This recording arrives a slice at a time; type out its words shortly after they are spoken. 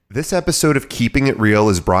This episode of Keeping It Real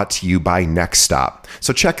is brought to you by NextStop.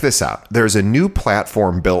 So check this out. There's a new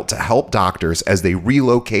platform built to help doctors as they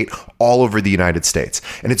relocate all over the United States.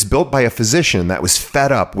 And it's built by a physician that was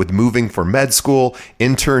fed up with moving for med school,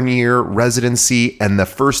 intern year, residency, and the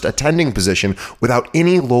first attending position without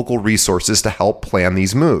any local resources to help plan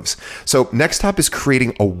these moves. So NextStop is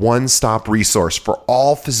creating a one-stop resource for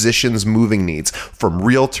all physicians' moving needs, from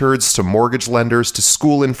realtors to mortgage lenders to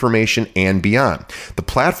school information and beyond. The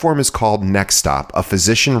platform is called NextStop, a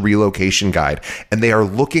physician relocation guide, and they are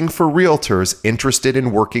looking for realtors interested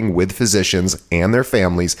in working with physicians and their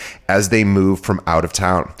families as they move from out of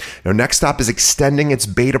town. Now, NextStop is extending its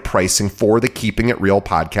beta pricing for the Keeping It Real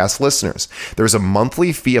podcast listeners. There's a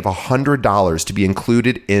monthly fee of $100 to be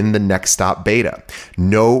included in the NextStop beta.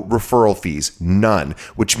 No referral fees, none,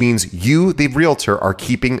 which means you, the realtor, are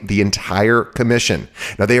keeping the entire commission.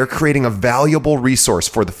 Now, they are creating a valuable resource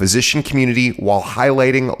for the physician community while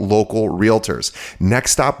highlighting local realtors.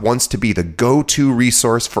 NextStop wants to be the go-to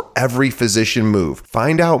resource for every physician move.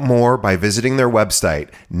 Find out more by visiting their website,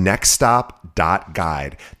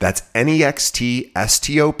 nextstop.guide. That's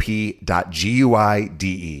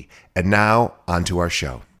nextstop.guide. And now, on to our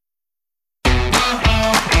show.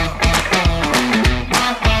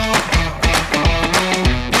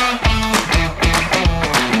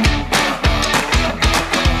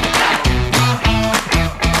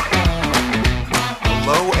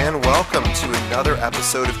 Another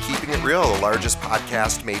episode of Keeping It Real, the largest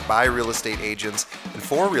podcast made by real estate agents and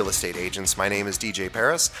for real estate agents. My name is DJ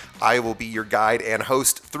Paris. I will be your guide and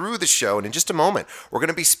host through the show. And in just a moment, we're going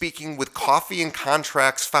to be speaking with Coffee and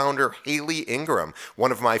Contracts founder Haley Ingram,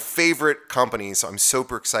 one of my favorite companies. So I'm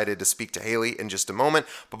super excited to speak to Haley in just a moment.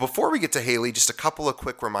 But before we get to Haley, just a couple of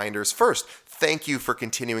quick reminders. First, thank you for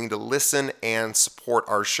continuing to listen and support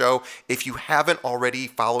our show. If you haven't already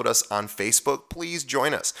followed us on Facebook, please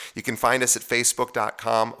join us. You can find us at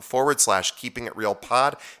facebook.com/Keeping It Real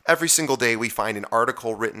Pod. Every single day we find an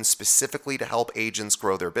article written specifically to help agents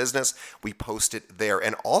grow their business. We post it there.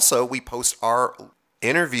 And also we post our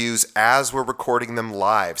interviews as we're recording them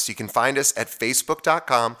live. So you can find us at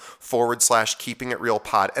facebook.com/Keeping It Real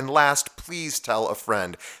Pod. And last, please tell a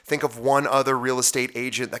friend. Think of one other real estate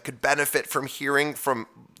agent that could benefit from hearing from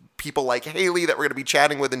people like Haley that we're going to be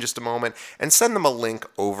chatting with in just a moment, and send them a link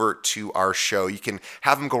over to our show. You can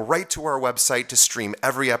have them go right to our website to stream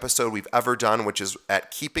every episode we've ever done, which is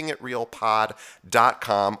at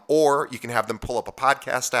keepingitrealpod.com, or you can have them pull up a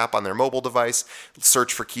podcast app on their mobile device,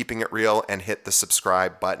 search for Keeping It Real, and hit the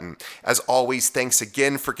subscribe button. As always, thanks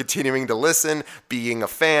again for continuing to listen, being a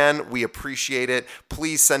fan. We appreciate it.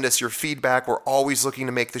 Please send us your feedback. We're always looking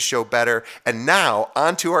to make the show better. And now,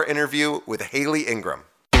 on to our interview with Haley Ingram.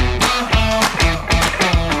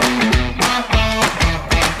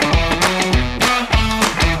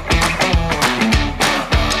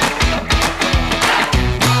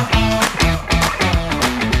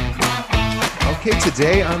 Okay,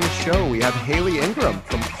 today on the show, we have Haley Ingram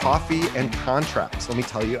from Coffee and Contracts. Let me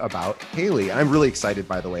tell you about Haley. I'm really excited,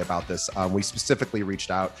 by the way, about this. We specifically reached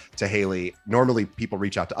out to Haley. Normally, people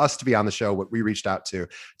reach out to us to be on the show, but we reached out to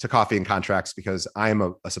Coffee and Contracts because I am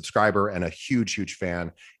a subscriber and a huge, huge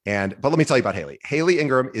fan. But let me tell you about Haley. Haley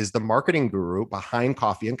Ingram is the marketing guru behind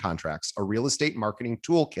Coffee and Contracts, a real estate marketing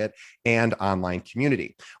toolkit and online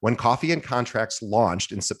community. When Coffee and Contracts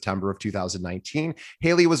launched in September of 2019,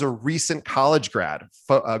 Haley was a recent college grad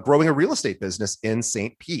growing a real estate business in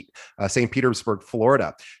St. Petersburg,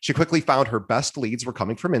 Florida. She quickly found her best leads were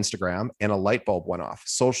coming from Instagram, and a light bulb went off.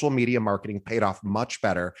 Social media marketing paid off much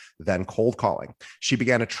better than cold calling. She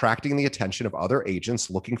began attracting the attention of other agents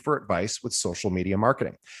looking for advice with social media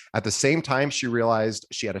marketing. At the same time, she realized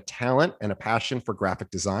she had a talent and a passion for graphic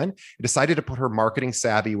design and decided to put her marketing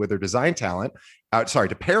savvy with her design talent.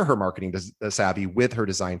 To pair her marketing savvy with her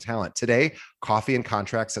design talent. Today, Coffee and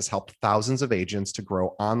Contracts has helped thousands of agents to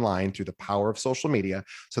grow online through the power of social media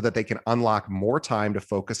so that they can unlock more time to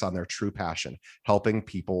focus on their true passion, helping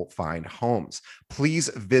people find homes. Please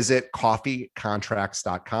visit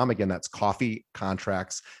coffeecontracts.com. Again, that's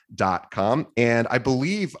coffeecontracts.com. And I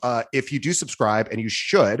believe if you do subscribe, and you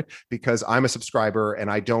should, because I'm a subscriber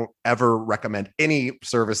and I don't ever recommend any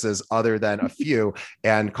services other than a few,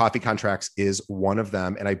 and Coffee Contracts is one of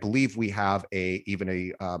them. And I believe we have a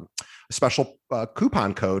special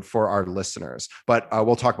coupon code for our listeners, but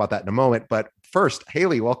we'll talk about that in a moment. But first,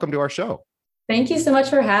 Haley, welcome to our show. Thank you so much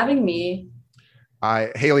for having me.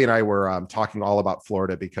 Haley and I were talking all about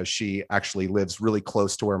Florida because she actually lives really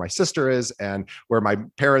close to where my sister is and where my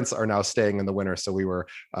parents are now staying in the winter. So we were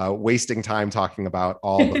wasting time talking about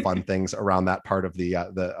all the fun things around that part of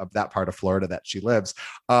that part of Florida that she lives.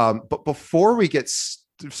 But before we get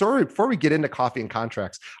sorry, before we get into coffee and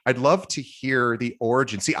contracts, I'd love to hear the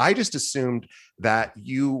origin. See, I just assumed that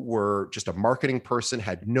you were just a marketing person,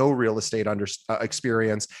 had no real estate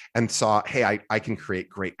experience, and saw, hey, I can create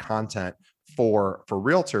great content for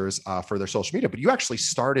realtors for their social media. But you actually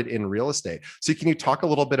started in real estate. So can you talk a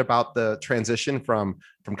little bit about the transition from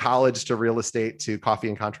college to real estate to coffee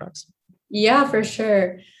and contracts? Yeah, for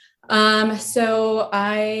sure. So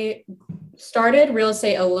I started real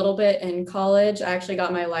estate a little bit in college. I actually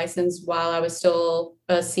got my license while I was still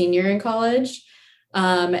a senior in college.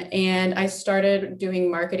 And I started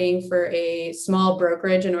doing marketing for a small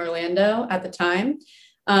brokerage in Orlando at the time.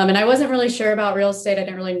 And I wasn't really sure about real estate. I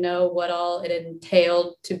didn't really know what all it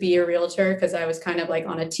entailed to be a realtor because I was kind of like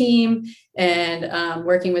on a team and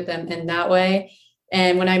working with them in that way.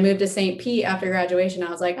 And when I moved to St. Pete after graduation, I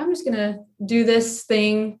was like, I'm just going to do this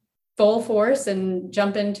thing full force and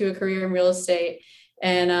jump into a career in real estate.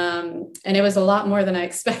 And it was a lot more than I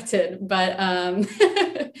expected, but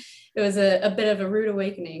it was a bit of a rude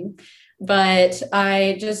awakening. But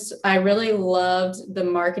I really loved the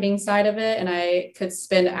marketing side of it. And I could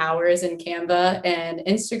spend hours in Canva and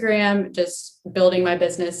Instagram, just building my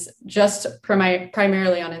business just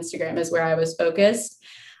primarily on Instagram is where I was focused.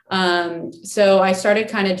 So I started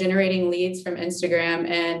kind of generating leads from Instagram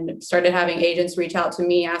and started having agents reach out to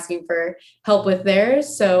me asking for help with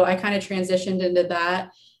theirs. So I kind of transitioned into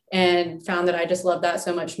that and found that I just love that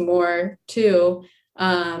so much more too.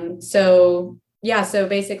 So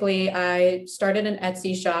basically I started an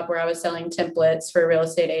Etsy shop where I was selling templates for real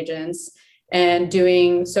estate agents and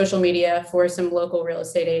doing social media for some local real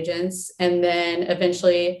estate agents. And then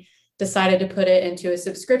eventually decided to put it into a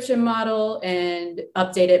subscription model and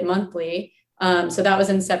update it monthly. So that was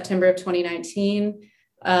in September of 2019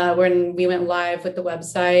 when we went live with the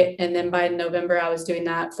website. And then by November, I was doing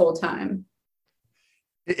that full time.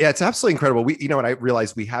 Yeah, it's absolutely incredible. And I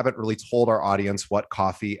realized we haven't really told our audience what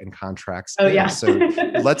coffee and contracts Oh, is. yeah. So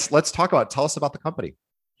let's talk about, tell us about the company.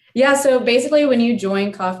 Yeah. So basically, when you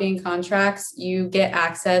join Coffee and Contracts, you get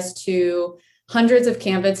access to hundreds of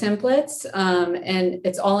Canva templates, and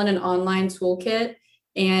it's all in an online toolkit.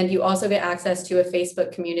 And you also get access to a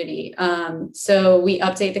Facebook community. So we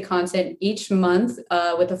update the content each month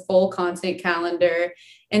with a full content calendar,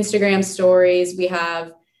 Instagram stories.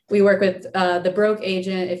 We work with the Broke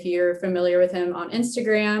Agent, if you're familiar with him on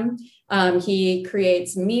Instagram. He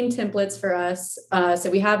creates meme templates for us. So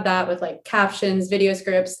we have that with like captions, video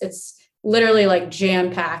scripts. It's literally like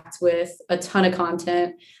jam-packed with a ton of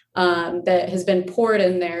content that has been poured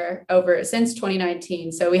in there since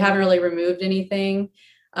 2019. So we haven't really removed anything.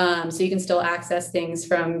 So you can still access things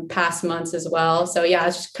from past months as well. So yeah,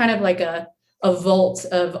 it's just kind of like a vault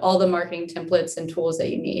of all the marketing templates and tools that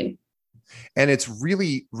you need. And it's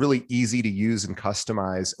really, really easy to use and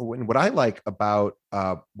customize. What I like about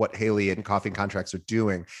what Haley and Coffee and Contracts are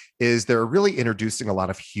doing is they're really introducing a lot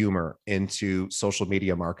of humor into social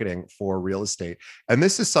media marketing for real estate. And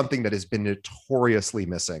this is something that has been notoriously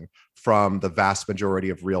missing from the vast majority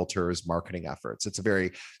of realtors' marketing efforts. It's a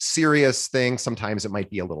very serious thing. Sometimes it might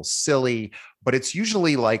be a little silly, but it's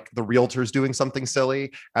usually like the realtors doing something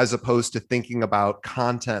silly as opposed to thinking about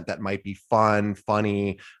content that might be fun,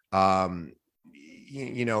 funny,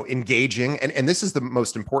 engaging. And this is the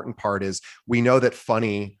most important part is we know that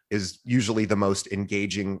funny is usually the most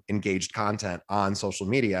engaged content on social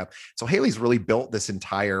media. So Haley's really built this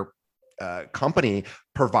entire company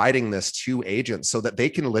providing this to agents so that they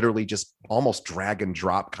can literally just almost drag and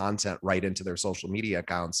drop content right into their social media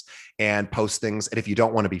accounts and post things. And if you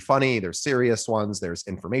don't want to be funny, there's serious ones, there's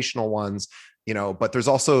informational ones, but there's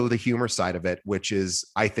also the humor side of it, which is,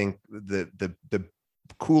 I think, the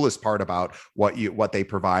coolest part about what they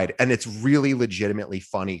provide. And it's really legitimately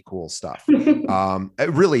funny, cool stuff. It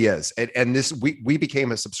really is. And this, we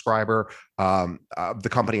became a subscriber. The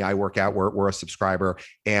company I work at, we're a subscriber,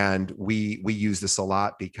 and we use this a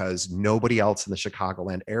lot because nobody else in the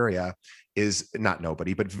Chicagoland area is, not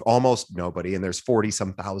nobody, but almost nobody. And there's 40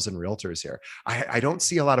 some thousand realtors here. I don't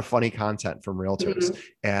see a lot of funny content from realtors. Mm-hmm.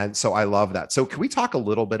 And so I love that. So can we talk a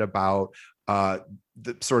little bit about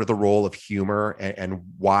the role of humor and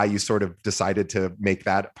why you sort of decided to make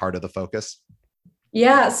that part of the focus?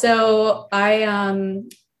 Yeah. So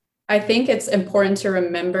I think it's important to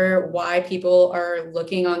remember why people are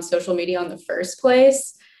looking on social media in the first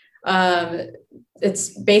place. It's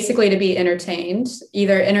basically to be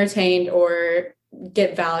either entertained or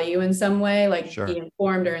get value in some way, like sure. Be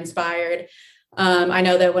informed or inspired. I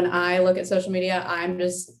know that when I look at social media,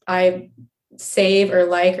 I save or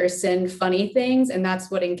like or send funny things. And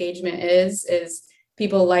that's what engagement is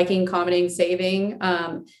people liking, commenting, saving.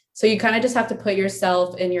 So you kind of just have to put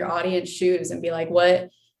yourself in your audience shoes and be like, what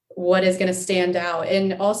what is going to stand out,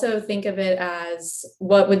 and also think of it as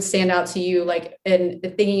what would stand out to you, like in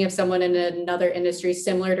thinking of someone in another industry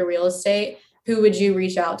similar to real estate, who would you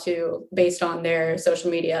reach out to based on their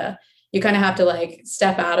social media? You kind of have to like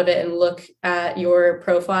step out of it and look at your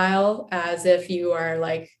profile as if you are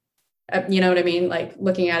like, you know what I mean, like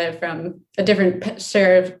looking at it from a different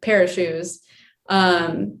pair of shoes.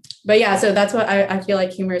 But yeah, so that's what I feel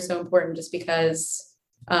like humor is so important, just because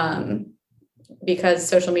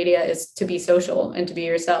social media is to be social and to be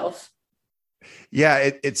yourself.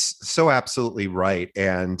 Yeah, it's so absolutely right,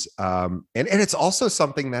 and it's also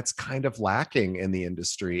something that's kind of lacking in the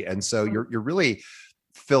industry, and so you're really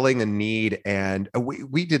filling a need. And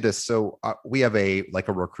we did this. So we have a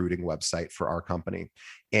recruiting website for our company,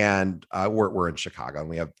 and we're in Chicago, and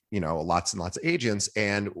we have lots and lots of agents.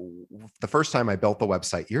 And the first time I built the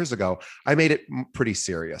website years ago, I made it pretty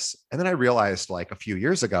serious, and then I realized like a few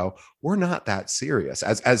years ago, we're not that serious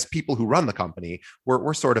as people who run the company.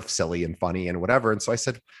 We're sort of silly and funny and whatever. And so I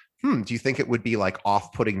said, do you think it would be like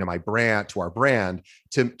off-putting to our brand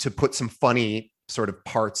to put some funny sort of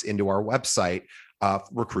parts into our website,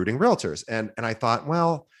 recruiting realtors? And I thought,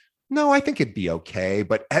 well, no, I think it'd be okay,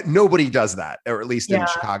 but nobody does that, or at least in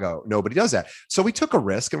Chicago, nobody does that. So we took a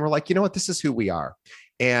risk, and we're like, you know what, this is who we are.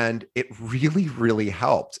 And it really, really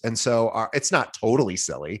helped. And so it's not totally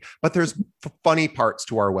silly, but there's funny parts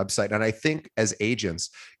to our website. And I think as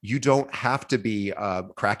agents, you don't have to be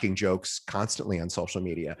cracking jokes constantly on social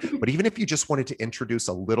media. But even if you just wanted to introduce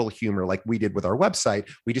a little humor, like we did with our website,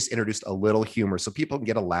 we just introduced a little humor so people can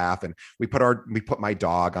get a laugh. And we put my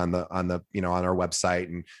dog on our website,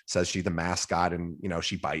 and says she's the mascot, and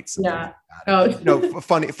she bites. And Yeah.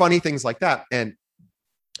 funny things like that.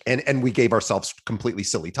 And we gave ourselves completely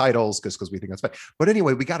silly titles because we think that's fine. But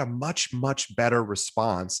anyway, we got a much, much better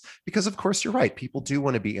response because, of course, you're right. People do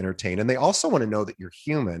want to be entertained, and they also want to know that you're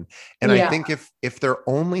human. And I think if they're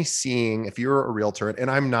only seeing, if you're a realtor, and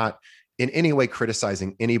I'm not in any way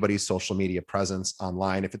criticizing anybody's social media presence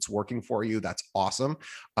online, if it's working for you, that's awesome.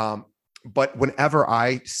 But whenever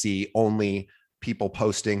I see only people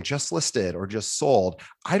posting just listed or just sold,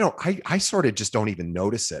 I sort of just don't even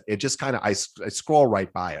notice it. It just kind of, I scroll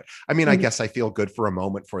right by it. I mean, I guess I feel good for a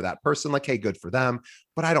moment for that person, like, hey, good for them,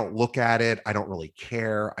 but I don't look at it. I don't really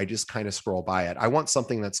care. I just kind of scroll by it. I want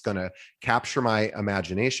something that's going to capture my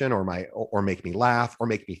imagination, or make me laugh, or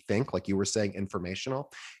make me think, like you were saying,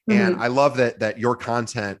 informational. And I love that your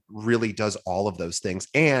content really does all of those things.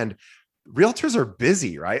 And realtors are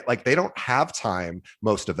busy, right? Like they don't have time,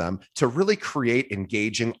 most of them, to really create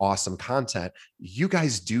engaging, awesome content. You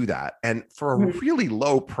guys do that. And for a really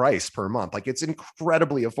low price per month, like it's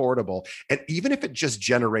incredibly affordable. And even if it just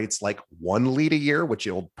generates like one lead a year, which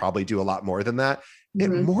you'll probably do a lot more than that,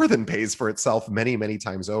 it more than pays for itself many, many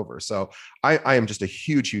times over. So I am just a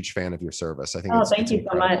huge, huge fan of your service. I think thank you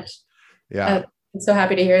so much. Yeah. I'm so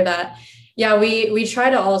happy to hear that. Yeah, we try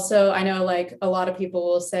to also, I know like a lot of people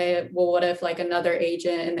will say, well, what if like another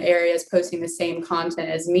agent in the area is posting the same content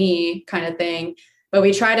as me, kind of thing. But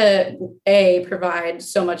we try to provide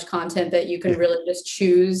so much content that you can really just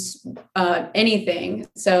choose anything.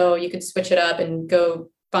 So you could switch it up and go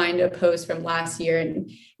find a post from last year and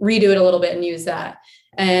redo it a little bit and use that.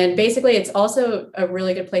 And basically, it's also a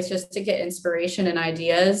really good place just to get inspiration and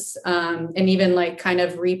ideas, and even like kind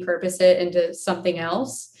of repurpose it into something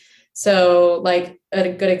else. So like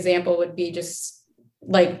a good example would be just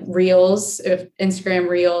like Reels. If Instagram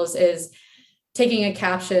Reels is taking a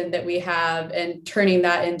caption that we have and turning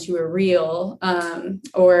that into a reel,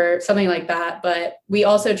 or something like that. But we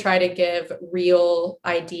also try to give real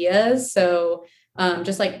ideas. So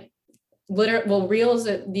just like Reels,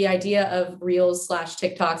 the idea of Reels /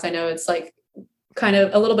 TikToks, I know it's like kind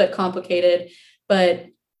of a little bit complicated, but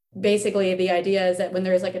basically the idea is that when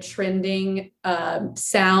there's like a trending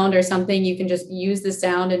sound or something, you can just use the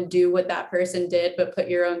sound and do what that person did, but put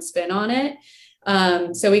your own spin on it.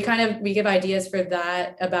 So we give ideas for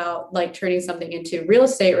that, about like turning something into real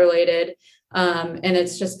estate related. And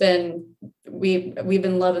it's just been, we've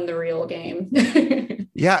been loving the Reel game.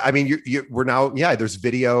 Yeah, I mean, we're now, there's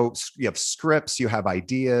video, you have scripts, you have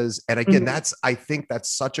ideas. And again, I think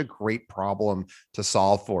that's such a great problem to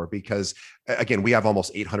solve for, because again, we have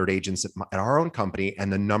almost 800 agents at our own company.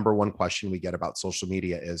 And the number one question we get about social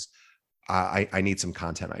media is, I need some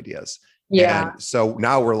content ideas. Yeah. And so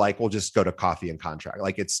now we're like, we'll just go to Coffee and Contract.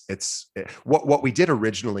 Like what we did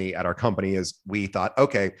originally at our company is we thought,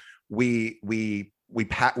 okay, we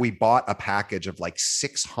we bought a package of like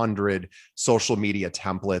 600 social media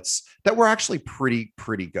templates that were actually pretty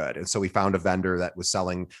good. And so we found a vendor that was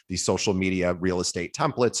selling these social media real estate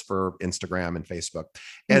templates for Instagram and Facebook.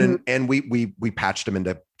 And we patched them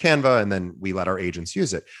into Canva, and then we let our agents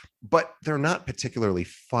use it. But they're not particularly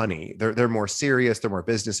funny. They're more serious, they're more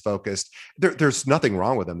business focused. There's nothing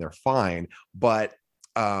wrong with them. They're fine. But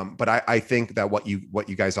I think that what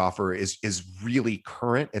you guys offer is really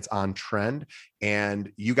current. It's on trend,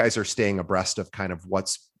 and you guys are staying abreast of kind of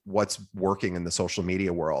what's working in the social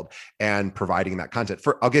media world and providing that content.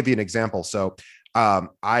 I'll give you an example. So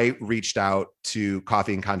I reached out to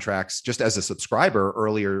Coffee and Contracts just as a subscriber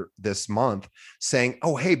earlier this month, saying,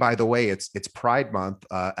 "Oh, hey, by the way, it's Pride Month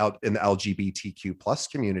in the LGBTQ plus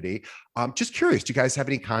community. Just curious, do you guys have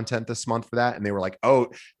any content this month for that?" And they were like,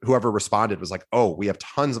 "Oh," whoever responded was like, "Oh, we have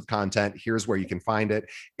tons of content. Here's where you can find it."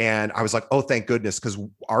 And I was like, "Oh, thank goodness," because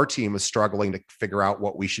our team was struggling to figure out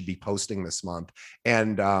what we should be posting this month,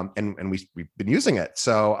 and we've been using it.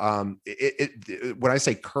 So when I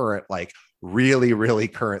say current, like really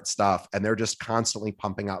current stuff, and they're just constantly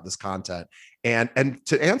pumping out this content. And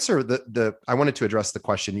to answer I wanted to address the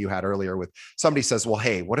question you had earlier with somebody says, "Well,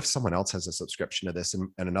 hey, what if someone else has a subscription to this and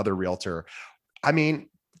another realtor?" I mean,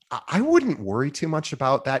 I wouldn't worry too much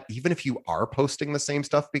about that, even if you are posting the same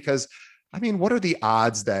stuff, because I mean, what are the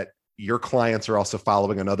odds that your clients are also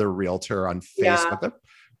following another realtor on Facebook? Yeah.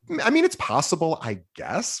 I mean, it's possible, I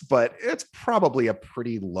guess, but it's probably a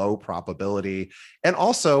pretty low probability. And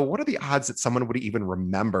also, what are the odds that someone would even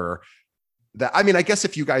remember that? I mean, I guess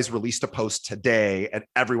if you guys released a post today and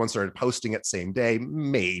everyone started posting it same day,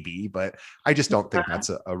 maybe, but I just don't think that's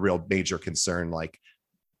a real major concern. Like,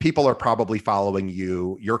 people are probably following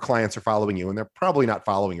you, your clients are following you, and they're probably not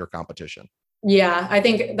following your competition. Yeah, I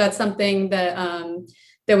think that's something that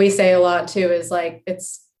that we say a lot too, is like,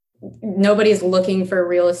 nobody's looking for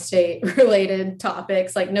real estate related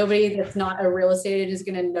topics. Like, nobody that's not a real estate agent is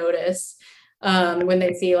going to notice when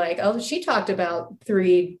they see like, "Oh, she talked about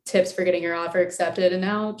 3 tips for getting your offer accepted, and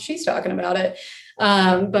now she's talking about it."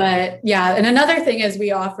 But yeah, and another thing is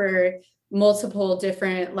we offer multiple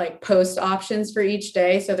different like post options for each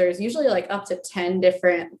day. So there's usually like up to 10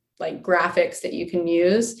 different like graphics that you can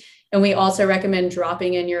use. And we also recommend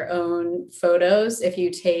dropping in your own photos if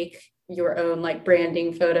you take your own like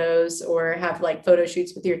branding photos or have like photo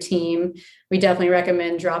shoots with your team. We definitely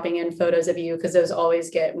recommend dropping in photos of you, because those always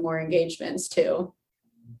get more engagements too.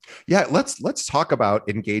 Yeah, let's talk about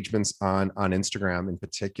engagements on Instagram in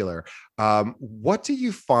particular. What do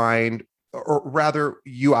you find, or rather,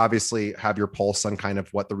 you obviously have your pulse on kind of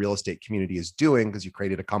what the real estate community is doing because you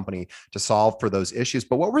created a company to solve for those issues.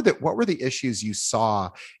 But what were the issues you saw,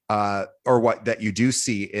 or what that you do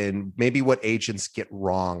see in maybe what agents get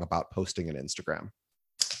wrong about posting on Instagram?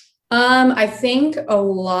 I think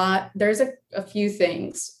there's a few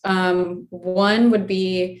things. One would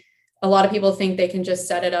be, a lot of people think they can just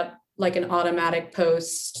set it up like an automatic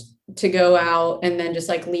post to go out and then just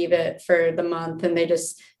like leave it for the month. And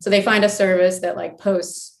so they find a service that like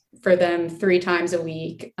posts for them 3 times a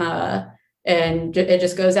week. And it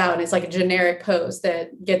just goes out, and it's like a generic post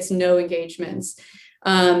that gets no engagements.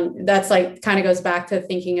 That's like kind of goes back to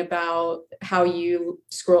thinking about how you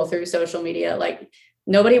scroll through social media. Like,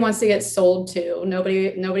 nobody wants to get sold to.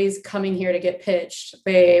 Nobody's coming here to get pitched.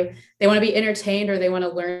 They want to be entertained, or they want to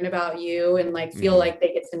learn about you and like feel like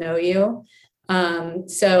they get to know you.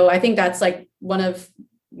 So I think that's like one of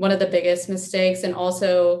the biggest mistakes, and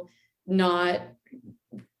also not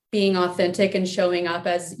being authentic and showing up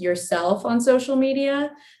as yourself on social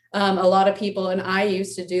media. A lot of people, and I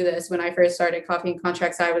used to do this when I first started Coffee and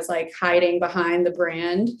Contracts, I was like hiding behind the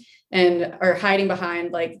brand or hiding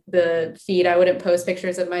behind like the feed. I wouldn't post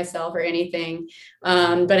pictures of myself or anything.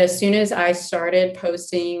 But as soon as I started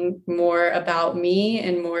posting more about me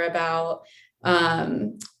and more about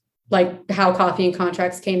like how Coffee and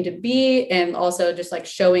Contracts came to be, and also just like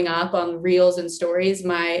showing up on reels and stories,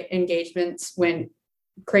 my engagements went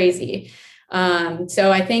crazy.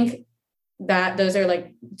 So I think that those are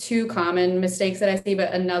like 2 common mistakes that I see.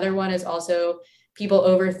 But another one is also people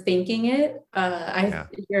overthinking it. I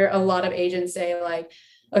hear a lot of agents say like,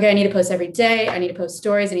 "Okay, I need to post every day. I need to post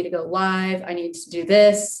stories. I need to go live. I need to do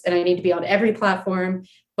this, and I need to be on every platform."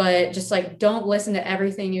 But just like, don't listen to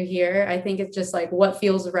everything you hear. I think it's just like what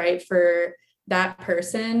feels right for that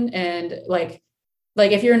person. And like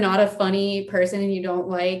if you're not a funny person and you don't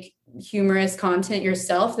like humorous content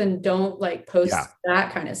yourself, then don't like post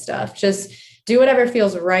that kind of stuff. Just do whatever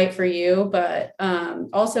feels right for you, but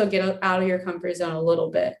also get out of your comfort zone a little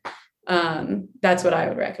bit. That's what I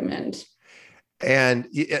would recommend. And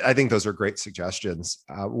I think those are great suggestions.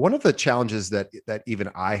 One of the challenges that even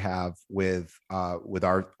I have with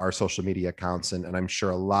our social media accounts, and I'm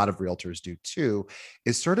sure a lot of realtors do too,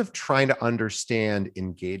 is sort of trying to understand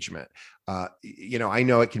engagement. I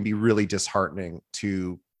know it can be really disheartening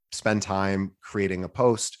to spend time creating a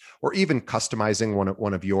post or even customizing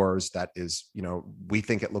one of yours that is, we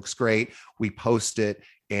think it looks great, we post it,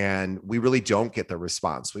 and we really don't get the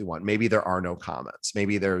response we want. Maybe there are no comments,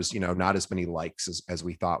 maybe there's not as many likes as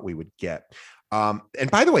we thought we would get.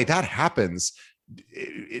 And by the way, that happens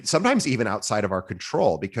sometimes even outside of our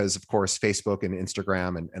control, because of course Facebook and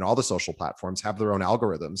Instagram and all the social platforms have their own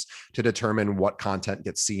algorithms to determine what content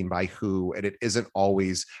gets seen by who, and it isn't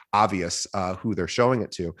always obvious who they're showing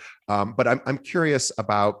it to. But I'm curious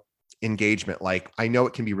about engagement. Like, I know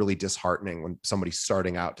it can be really disheartening when somebody's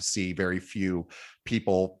starting out to see very few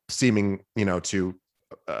people seeming to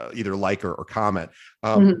either like or comment.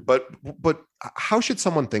 But how should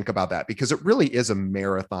someone think about that? Because it really is a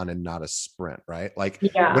marathon and not a sprint, right? Like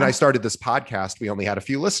when I started this podcast, we only had a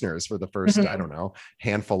few listeners for the first, I don't know,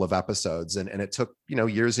 handful of episodes. And it took,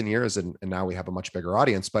 years and years. And now we have a much bigger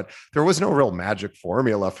audience, but there was no real magic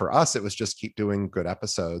formula for us. It was just keep doing good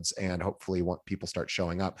episodes and hopefully people start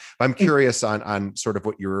showing up. But I'm curious on sort of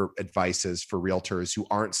what your advice is for realtors who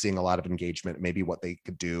aren't seeing a lot of engagement, maybe what they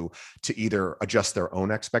could do to either adjust their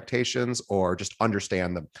own expectations or just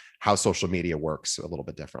understand how social media works a little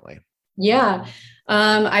bit differently. Yeah.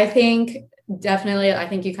 I think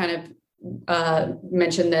you kind of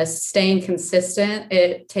mentioned this, staying consistent.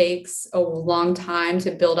 It takes a long time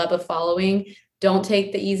to build up a following. Don't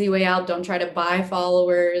take the easy way out. Don't try to buy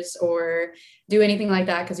followers or do anything like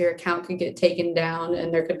that, because your account could get taken down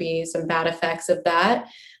and there could be some bad effects of that.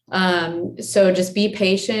 So just be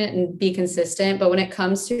patient and be consistent. But when it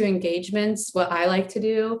comes to engagements, what I like to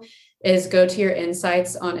do is go to your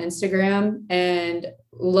insights on Instagram and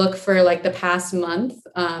look for like the past month.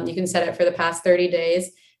 You can set it for the past 30 days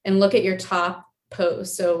and look at your top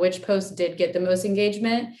posts. So which post did get the most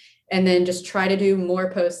engagement, and then just try to do more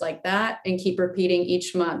posts like that and keep repeating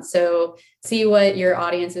each month. So see what your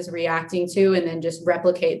audience is reacting to and then just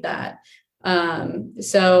replicate that.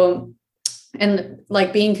 And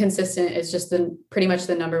like being consistent is just pretty much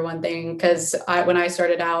the number one thing. Because when I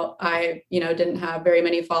started out, I didn't have very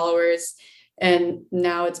many followers, and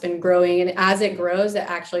now it's been growing. And as it grows, it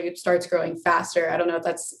actually starts growing faster. I don't know if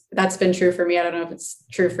that's been true for me. I don't know if it's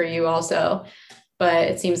true for you also, but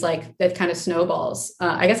it seems like that kind of snowballs.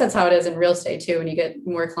 I guess that's how it is in real estate too. When you get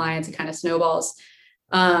more clients, it kind of snowballs.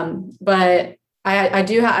 But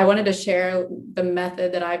I wanted to share the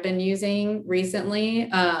method that I've been using recently,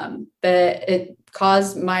 that it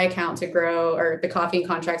caused my account to grow, or the Coffee and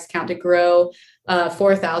Contracts account to grow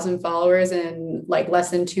 4,000 followers in like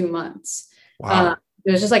less than 2 months. Wow.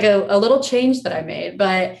 It was just like a little change that I made.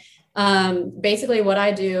 But basically what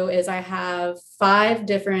I do is I have 5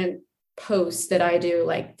 different posts that I do,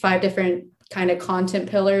 like 5 different kind of content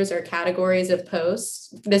pillars or categories of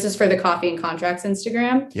posts. This is for the Coffee and Contracts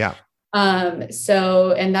Instagram. Yeah.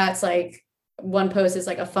 And that's like, one post is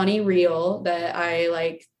like a funny reel that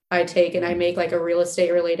I take and I make like a real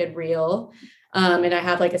estate related reel. And I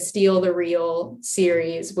have like a steal the reel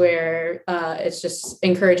series where, it's just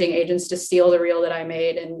encouraging agents to steal the reel that I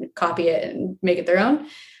made and copy it and make it their own.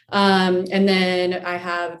 And then I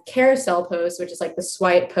have carousel posts, which is like the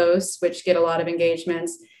swipe posts, which get a lot of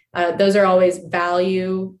engagements. Those are always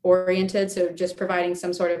value oriented. So just providing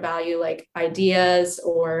some sort of value, like ideas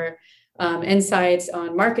or insights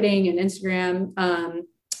on marketing and Instagram.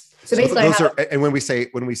 So basically, and when we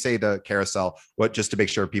say the carousel, just to make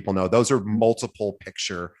sure people know, those are multiple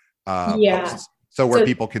picture posts. So where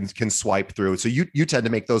people can swipe through. So you tend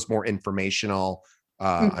to make those more informational.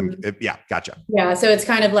 Gotcha. Yeah. So it's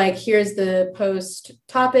kind of like, here's the post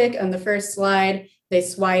topic on the first slide, they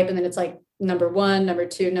swipe, and then it's like number 1, number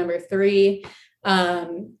 2, number 3.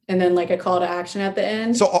 And then like a call to action at the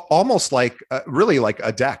end. So almost like really like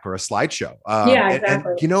a deck or a slideshow.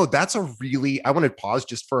 Exactly. And that's I want to pause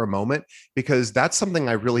just for a moment, because that's something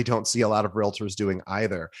I really don't see a lot of realtors doing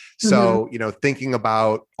either. So, thinking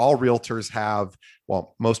about all realtors have,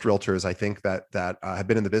 well, most realtors, I think that have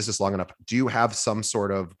been in the business long enough, do have some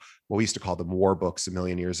sort of, well, we used to call them war books a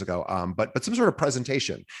million years ago, but some sort of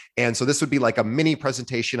presentation. And so this would be like a mini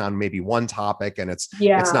presentation on maybe one topic, and it's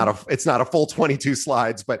not a full 22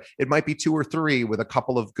 slides, but it might be 2 or 3 with a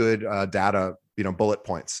couple of good data, bullet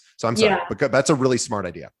points. So I'm sorry, but that's a really smart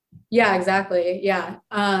idea. Yeah, exactly. Yeah.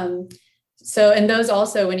 So, and those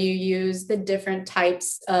also, when you use the different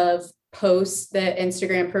types of posts that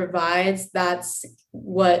Instagram provides, that's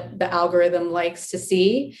what the algorithm likes to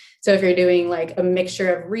see. So if you're doing like a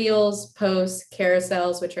mixture of reels, posts,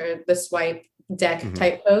 carousels, which are the swipe deck Mhm.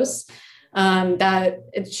 type posts, that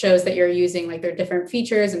it shows that you're using like their different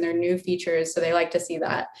features and their new features. So they like to see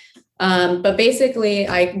that. But basically,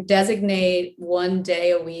 I designate one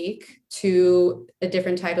day a week to a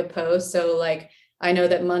different type of post. So, like, I know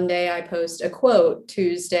that Monday I post a quote,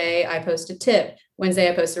 Tuesday I post a tip,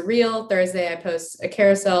 Wednesday I post a reel, Thursday I post a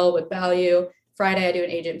carousel with value, Friday I do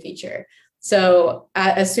an agent feature. So,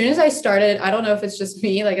 as soon as I started, I don't know if it's just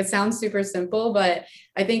me, like, it sounds super simple, but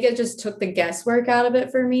I think it just took the guesswork out of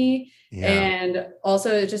it for me. Yeah. And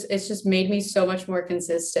also, it's just made me so much more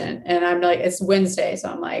consistent. And I'm like, it's Wednesday, so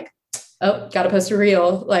I'm like, oh, got to post a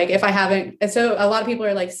reel. Like if I haven't, and so a lot of people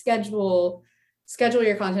are like, schedule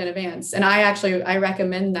your content in advance. And I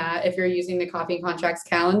recommend that if you're using the Coffee and Contracts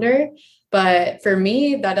calendar. But for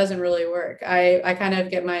me, that doesn't really work. I kind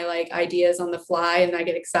of get my like ideas on the fly and I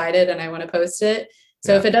get excited and I want to post it.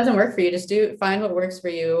 So Yeah. if it doesn't work for you, just find what works for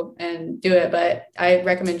you and do it. But I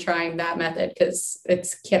recommend trying that method because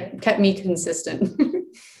it's kept me consistent.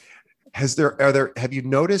 Have you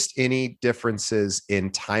noticed any differences in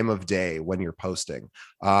time of day when you're posting?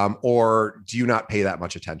 Or do you not pay that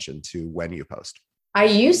much attention to when you post? I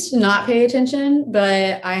used to not pay attention,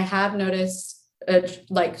 but I have noticed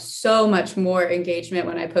like so much more engagement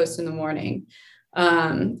when I post in the morning.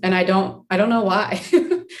 And I don't know why,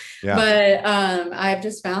 Yeah. but I've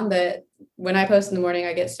just found that when I post in the morning,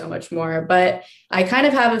 I get so much more. But I kind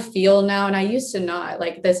of have a feel now, and I used to not.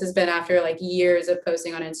 Like this has been after like years of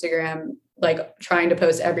posting on Instagram, like trying to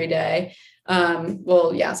post every day.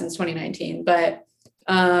 Well, yeah, since 2019, but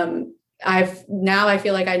I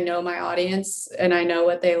feel like I know my audience and I know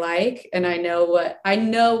what they like and I know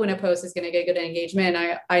when a post is going to get good engagement.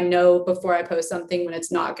 And I know before I post something when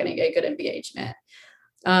it's not going to get good engagement.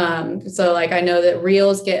 So like I know that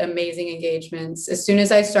reels get amazing engagements. As soon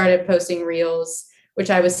as I started posting reels,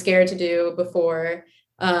 which I was scared to do before,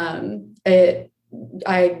 that's when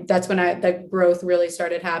the growth really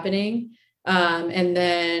started happening. And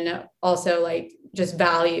then also like just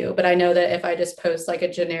value. But I know that if I just post like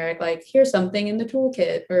a generic, like here's something in the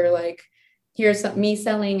toolkit or like here's me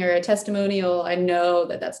selling or a testimonial, I know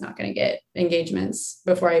that that's not going to get engagements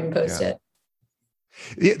before I even post Yeah.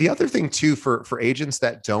 it. The other thing too, for agents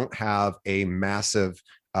that don't have a massive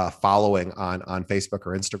following on Facebook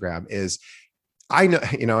or Instagram is, I know,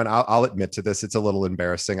 and I'll admit to this, it's a little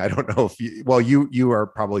embarrassing. I don't know if you are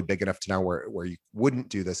probably big enough to know where you wouldn't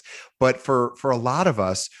do this, but for a lot of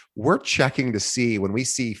us, we're checking to see when we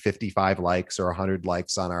see 55 likes or 100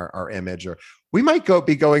 likes on our image, or we might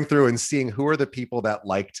be going through and seeing who are the people that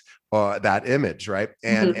liked that image, right?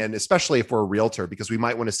 Mhm. And especially if we're a realtor, because we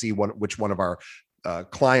might want to see which one of our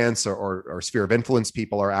clients or sphere of influence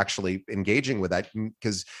people are actually engaging with that,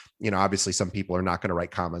 because obviously some people are not going to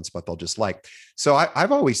write comments, but they'll just like. So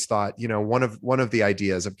I've always thought, one of the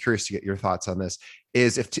ideas, I'm curious to get your thoughts on this,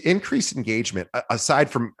 is if to increase engagement, aside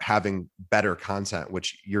from having better content,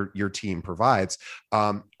 which your team provides,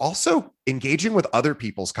 also engaging with other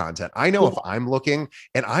people's content. I know if I'm looking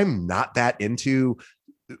and I'm not that into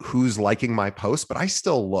who's liking my post, but I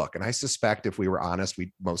still look. And I suspect if we were honest,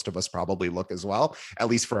 most of us probably look as well, at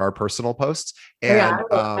least for our personal posts. Oh, yeah,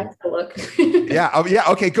 And I still look. yeah, yeah,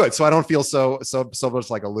 okay, good. So I don't feel so much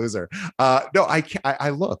like a loser. No, I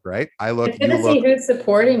look, right? I look, It's good you to see look. who's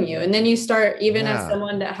supporting you. And then you start, even as Yeah.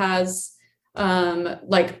 someone that has,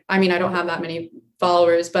 like, I mean, I don't have that many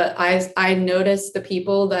followers, but I notice the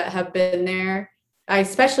people that have been there. I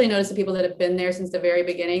especially notice the people that have been there since the very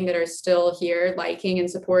beginning that are still here liking and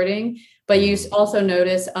supporting. But you Mhm. also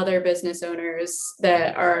notice other business owners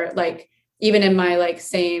that are like, even in my like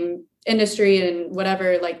same industry and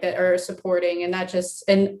whatever, like that are supporting. And that just,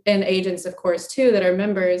 and agents, of course, too, that are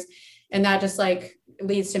members. And that just like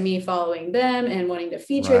leads to me following them and wanting to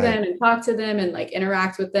feature Right. them and talk to them and like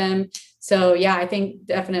interact with them. So yeah, I think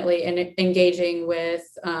definitely engaging with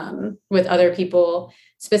other people.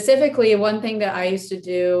 Specifically, one thing that I used to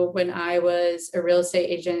do when I was a real estate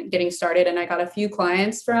agent getting started, and I got a few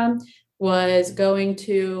clients from, was going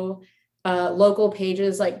to local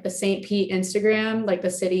pages like the St. Pete Instagram, like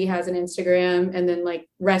the city has an Instagram, and then like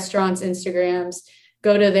restaurants Instagrams,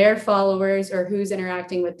 go to their followers or who's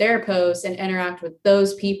interacting with their posts and interact with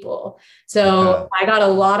those people. Yeah. So I got a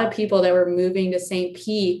lot of people that were moving to St.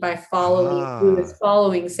 Pete by following who was Ah,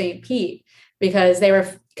 following St. Pete because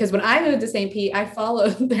when I moved to St. Pete, I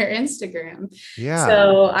followed their Instagram. yeah.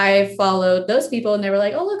 So I followed those people and they were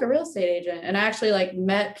like, oh, look, a real estate agent. And I actually like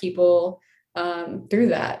met people through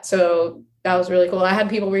that. So that was really cool. I had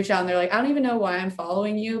people reach out and they're like, I don't even know why I'm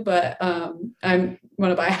following you, but I'm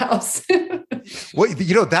want to buy a house. Well,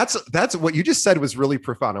 you know, that's what you just said was really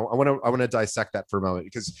profound. I want to dissect that for a moment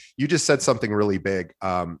because you just said something really big.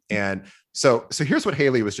 And so here's what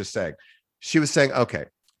Haley was just saying. She was saying, okay,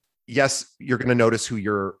 yes, you're going to notice who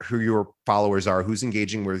your followers are, who's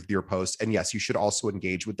engaging with your posts. And yes, you should also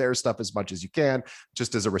engage with their stuff as much as you can,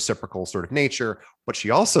 just as a reciprocal sort of nature. But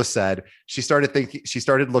she also said she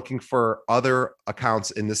started looking for other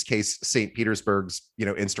accounts, in this case, St. Petersburg's,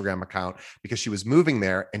 Instagram account, because she was moving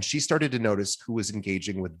there and she started to notice who was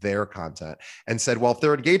engaging with their content and said, well, if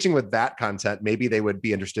they're engaging with that content, maybe they would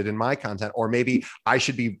be interested in my content, or maybe I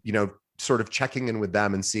should be, sort of checking in with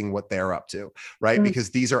them and seeing what they're up to, right? Mm-hmm.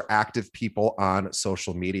 Because these are active people on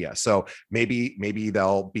social media. So maybe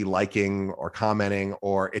they'll be liking or commenting,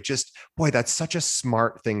 or it just, boy, that's such a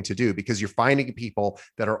smart thing to do, because you're finding people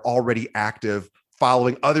that are already active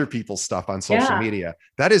following other people's stuff on social media.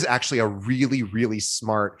 That is actually a really, really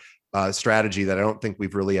smart strategy that I don't think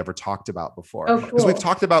we've really ever talked about before. Because we've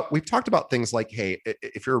talked about things like, hey,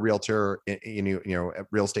 if you're a realtor,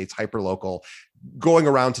 real estate's hyper local, going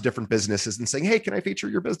around to different businesses and saying, hey, can I feature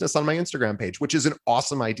your business on my Instagram page? Which is an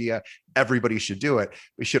awesome idea. Everybody should do it.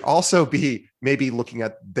 We should also be maybe looking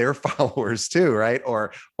at their followers too, right?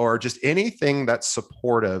 Or just anything that's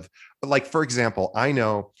supportive. Like, for example, I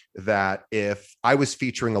know that if I was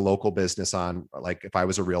featuring a local business on, like, if I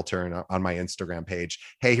was a realtor and on my Instagram page,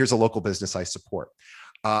 hey, here's a local business I support.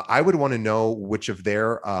 I would want to know which of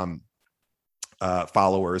their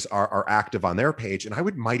followers are active on their page. And I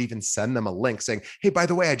might even send them a link saying, hey, by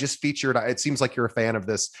the way, I just featured, it seems like you're a fan of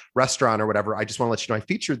this restaurant or whatever. I just want to let you know I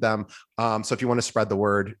featured them. So if you want to spread the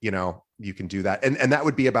word, you can do that. And that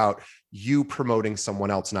would be about you promoting someone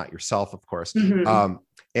else, not yourself, of course. Mm-hmm.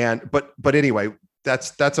 But anyway,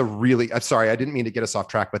 that's a really, I'm sorry, I didn't mean to get us off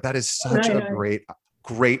track, but that is such a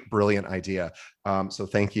great, brilliant idea. So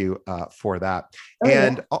thank you for that.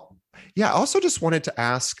 I also just wanted to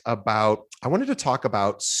I wanted to talk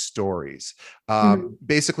about stories,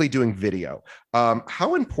 basically doing video.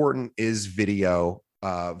 How important is video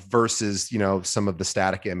versus, some of the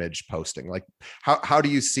static image posting? Like, how do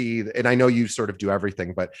you see, and I know you sort of do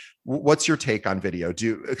everything, but what's your take on video?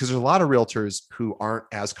 Because there's a lot of realtors who aren't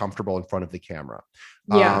as comfortable in front of the camera.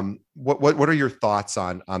 What are your thoughts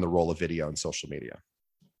on the role of video in social media?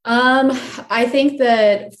 I think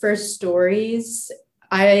that for stories,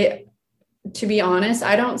 to be honest,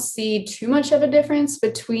 I don't see too much of a difference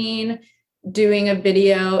between doing a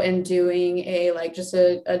video and doing a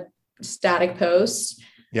static post.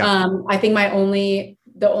 I think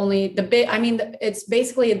it's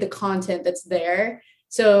basically the content that's there.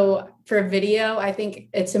 So for video, I think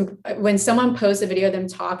when someone posts a video of them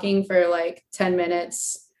talking for like 10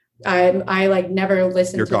 minutes, I never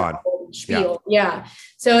listen to the whole spiel. Yeah.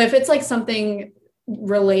 So if it's like something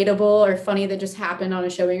relatable or funny that just happened on a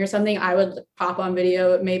showing or something, I would pop on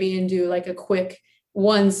video maybe and do like a quick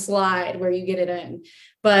one slide where you get it in.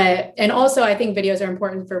 And also I think videos are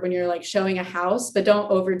important for when you're like showing a house, but don't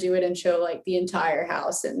overdo it and show like the entire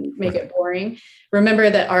house and make it boring. Remember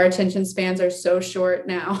that our attention spans are so short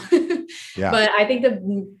now. But I think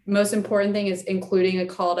the most important thing is including a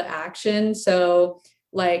call to action. So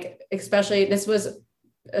like, especially this was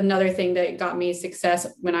another thing that got me success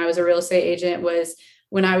when I was a real estate agent, was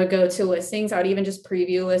when I would go to listings, I would even just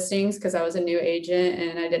preview listings because I was a new agent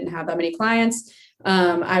and I didn't have that many clients.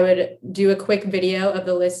 I would do a quick video of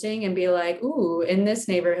the listing and be like, ooh, in this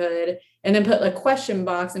neighborhood, and then put a question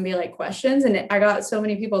box and be like, questions. And I got so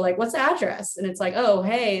many people like, what's the address? And it's like, oh,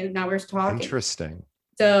 hey, now we're talking. Interesting.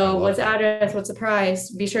 So what's the address? What's the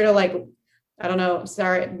price? Be sure to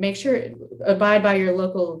make sure abide by your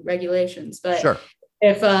local regulations. But sure.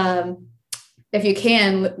 If you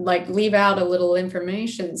can, like, leave out a little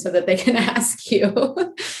information so that they can ask you.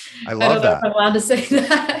 I love that. If I'm allowed to say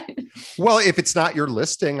that. Well, if it's not your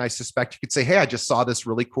listing, I suspect you could say, hey, I just saw this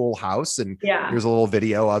really cool house and here's a little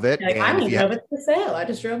video of it. Like, I didn't know it's for sale. I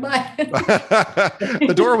just drove by.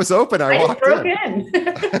 The door was open. I walked broke in.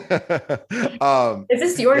 Is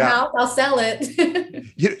this your house? I'll sell it.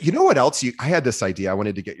 You know what else? I had this idea. I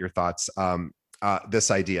wanted to get your thoughts. This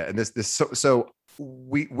idea and so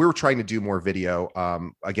we're trying to do more video.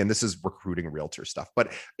 Again, this is recruiting realtor stuff,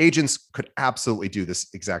 but agents could absolutely do this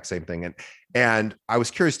exact same thing. And I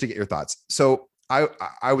was curious to get your thoughts. So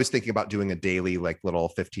I was thinking about doing a daily, like, little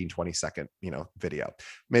 15, 20 second, video,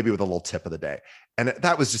 maybe with a little tip of the day. And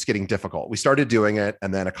that was just getting difficult. We started doing it,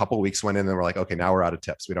 and then a couple of weeks went in and we're like, okay, now we're out of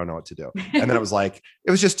tips. We don't know what to do. And then it was like,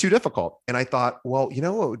 it was just too difficult. And I thought, well, you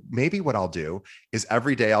know what, maybe what I'll do is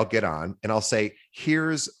every day I'll get on and I'll say,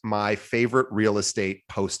 here's my favorite real estate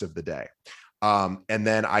post of the day. And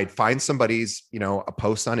then I'd find somebody's, a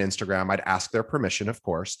post on Instagram. I'd ask their permission, of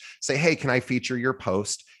course, say, hey, can I feature your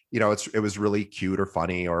post? It was really cute or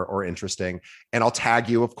funny or interesting. And I'll tag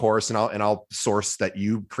you, of course, and I'll source that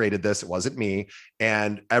you created this. It wasn't me.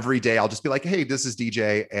 And every day I'll just be like, hey, this is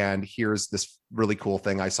DJ, and here's this really cool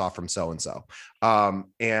thing I saw from so-and-so.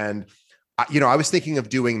 I was thinking of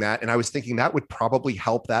doing that, and I was thinking that would probably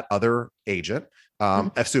help that other agent,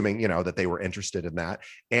 assuming, that they were interested in that,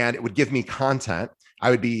 and it would give me content. I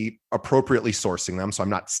would be appropriately sourcing them, so I'm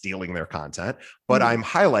not stealing their content, but I'm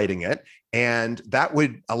highlighting it. And that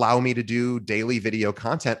would allow me to do daily video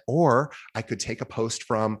content, or I could take a post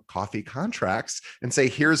from Coffee Contracts and say,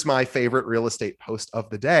 here's my favorite real estate post of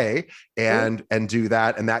the day, and do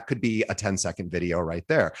that. And that could be a 10-second video right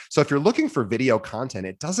there. So if you're looking for video content,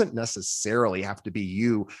 it doesn't necessarily have to be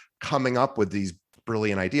you coming up with these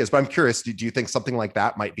brilliant ideas. But I'm curious, do you think something like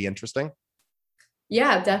that might be interesting?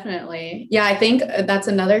 Yeah, definitely. Yeah, I think that's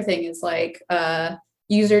another thing is like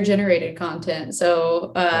user generated content.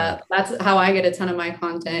 So that's how I get a ton of my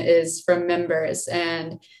content is from members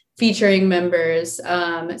and featuring members.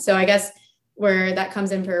 So I guess where that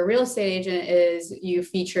comes in for a real estate agent is you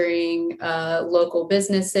featuring local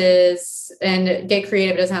businesses, and get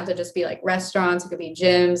creative. It doesn't have to just be like restaurants. It could be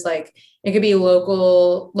gyms. Like it could be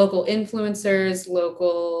local influencers,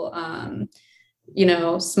 local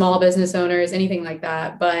small business owners, anything like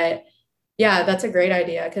that. But yeah, that's a great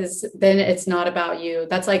idea, because then it's not about you.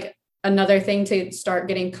 That's like another thing to start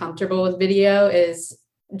getting comfortable with video is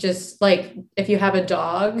just like, if you have a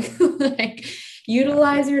dog, like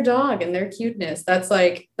utilize your dog and their cuteness. That's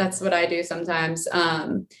what I do sometimes.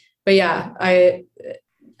 But yeah,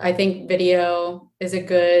 I think video is a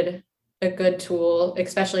good tool,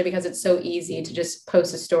 especially because it's so easy to just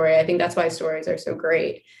post a story. I think that's why stories are so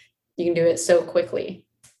great. You can do it so quickly.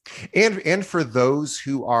 And for those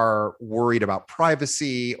who are worried about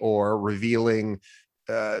privacy or revealing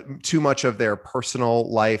too much of their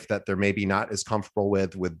personal life that they're maybe not as comfortable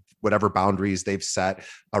with whatever boundaries they've set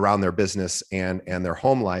around their business and their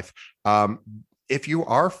home life, if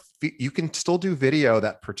you can still do video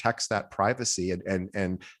that protects that privacy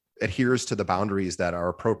and adheres to the boundaries that are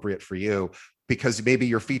appropriate for you, because maybe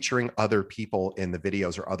you're featuring other people in the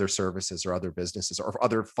videos or other services or other businesses or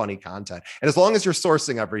other funny content. And as long as you're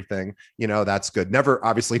sourcing everything, that's good. Never,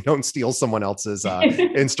 obviously, don't steal someone else's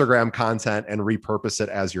Instagram content and repurpose it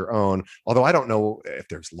as your own. Although I don't know if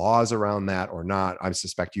there's laws around that or not. I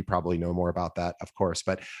suspect you probably know more about that, of course,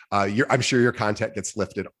 but I'm sure your content gets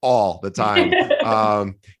lifted all the time.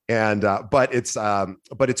 But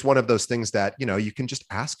it's one of those things that, you can just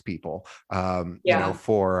ask people, for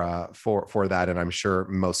that. And I'm sure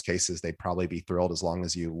in most cases, they'd probably be thrilled as long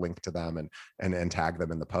as you link to them and tag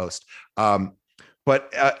them in the post.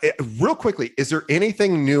 But real quickly, is there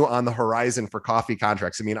anything new on the horizon for Coffee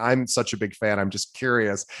Contracts? I mean, I'm such a big fan. I'm just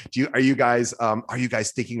curious. Are you guys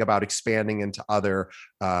thinking about expanding into other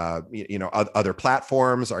other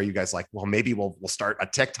platforms? Are you guys like, well, maybe we'll start a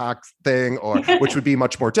TikTok thing, or which would be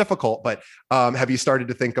much more difficult? But have you started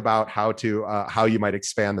to think about how you might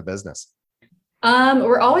expand the business?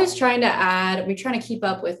 We're always trying to keep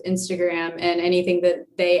up with Instagram and anything that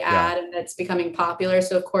they add and that's becoming popular.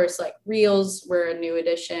 So of course, like Reels were a new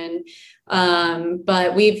addition.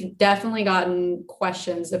 But we've definitely gotten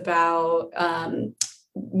questions about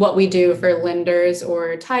what we do for lenders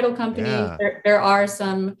or title companies. Yeah. There are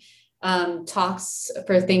some talks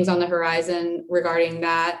for things on the horizon regarding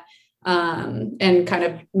that. And kind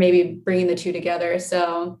of maybe bringing the two together.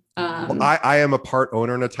 So I am a part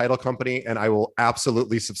owner in a title company, and I will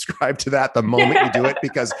absolutely subscribe to that the moment you do it,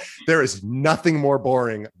 because there is nothing more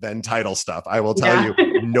boring than title stuff. I will tell you,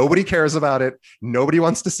 nobody cares about it. Nobody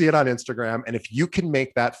wants to see it on Instagram. And if you can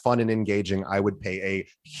make that fun and engaging, I would pay a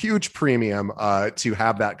huge premium to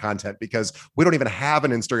have that content, because we don't even have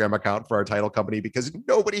an Instagram account for our title company because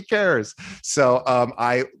nobody cares. So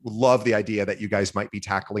I love the idea that you guys might be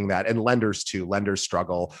tackling that, and lenders too. Lenders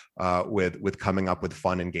struggle with coming up with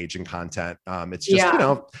fun, engaging content. It's just,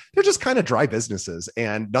 they're just kind of dry businesses,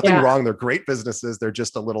 and nothing wrong. They're great businesses. They're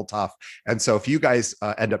just a little tough. And so if you guys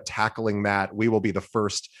end up tackling that, we will be the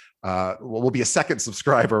first we'll be a second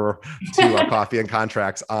subscriber to Coffee and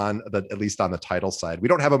Contracts at least on the title side. We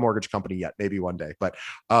don't have a mortgage company yet, maybe one day, but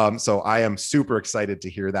so I am super excited to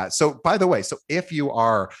hear that. So by the way, so if you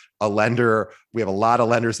are a lender, we have a lot of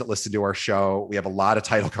lenders that listen to our show. We have a lot of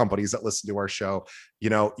title companies that listen to our show.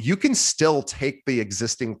 You can still take the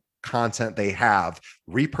existing content they have,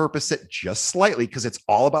 repurpose it just slightly because it's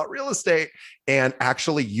all about real estate, and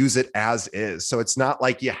actually use it as is. So it's not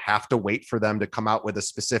like you have to wait for them to come out with a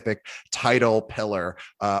specific title pillar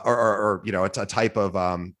or a type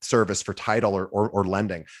of service for title or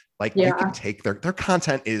lending. Like you can take their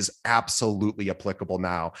content is absolutely applicable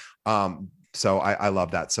now. So I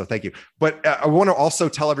love that. So thank you. But I want to also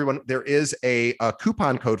tell everyone there is a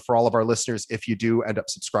coupon code for all of our listeners if you do end up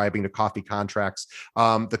subscribing to Coffee Contracts.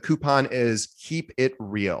 The coupon is Keep It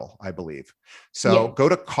Real, I believe. So go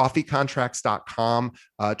to coffeecontracts.com.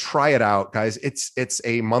 Try it out, guys. It's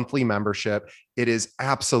a monthly membership. It is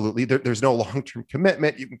absolutely, there's no long-term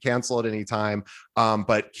commitment. You can cancel at any time.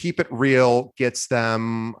 But Keep It Real gets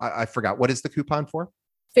them, I forgot, what is the coupon for?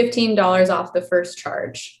 $15 off the first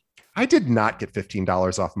charge. I did not get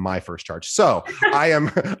 $15 off my first charge. So I am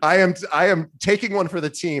taking one for the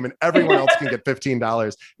team, and everyone else can get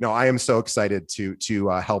 $15. No, I am so excited to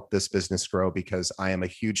help this business grow because I am a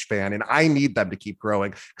huge fan and I need them to keep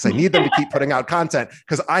growing because I need them to keep putting out content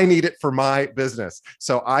because I need it for my business.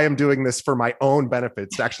 So I am doing this for my own benefit.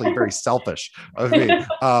 It's actually very selfish of me.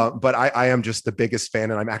 But I am just the biggest fan,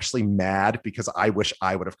 and I'm actually mad because I wish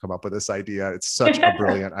I would have come up with this idea. It's such a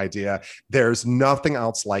brilliant idea. There's nothing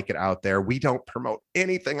else like it out there. We don't promote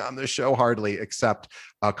anything on this show hardly except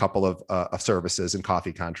a couple of services, and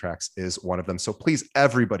Coffee Contracts is one of them. So please,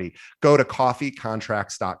 everybody, go to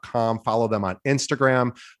coffeecontracts.com, follow them on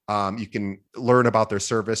Instagram. You can learn about their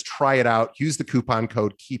service, try it out, use the coupon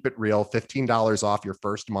code Keep It Real, $15 off your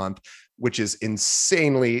first month, which is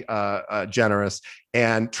insanely generous.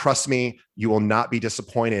 And trust me, you will not be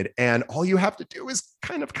disappointed. And all you have to do is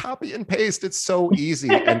kind of copy and paste. It's so easy,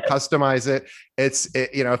 and customize it.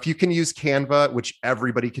 If you can use Canva, which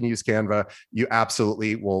everybody can use Canva, you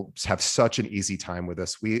absolutely will have such an easy time with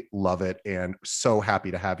this. We love it, and so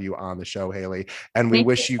happy to have you on the show, Haley. And we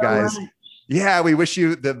wish you guys. Yeah, we wish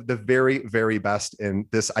you the very, very best in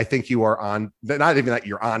this. I think you are on, not even that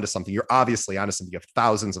you're on to something. You're obviously onto something. You have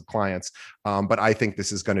thousands of clients, but I think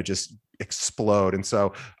this is going to just explode. And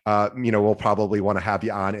so, we'll probably want to have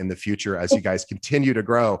you on in the future as you guys continue to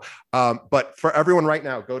grow. But for everyone right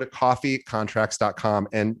now, go to coffeecontracts.com.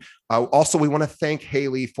 And also, we want to thank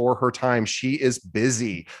Haley for her time. She is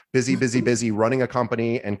busy running a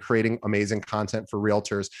company and creating amazing content for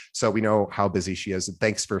realtors. So we know how busy she is. And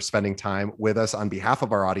thanks for spending time with us. On behalf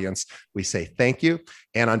of our audience, we say thank you.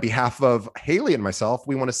 And on behalf of Haley and myself,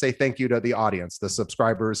 we want to say thank you to the audience, the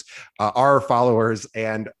subscribers, our followers.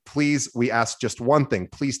 And please, we ask just one thing.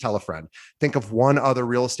 Please tell a friend. Think of one other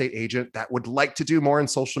real estate agent that would like to do more in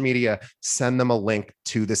social media. Send them a link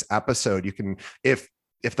to this episode. You can, if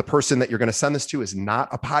the person that you're going to send this to is not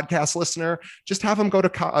a podcast listener, just have them go to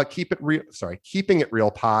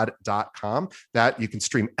keepingitrealpod.com. That you can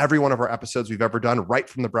stream every one of our episodes we've ever done right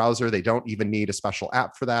from the browser. They don't even need a special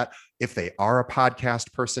app for that. If they are a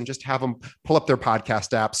podcast person, just have them pull up their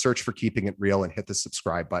podcast app, search for Keeping It Real, and hit the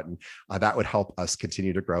subscribe button. That would help us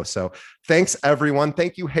continue to grow. So thanks, everyone.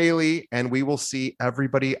 Thank you, Haley. And we will see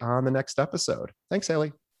everybody on the next episode. Thanks,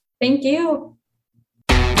 Haley. Thank you.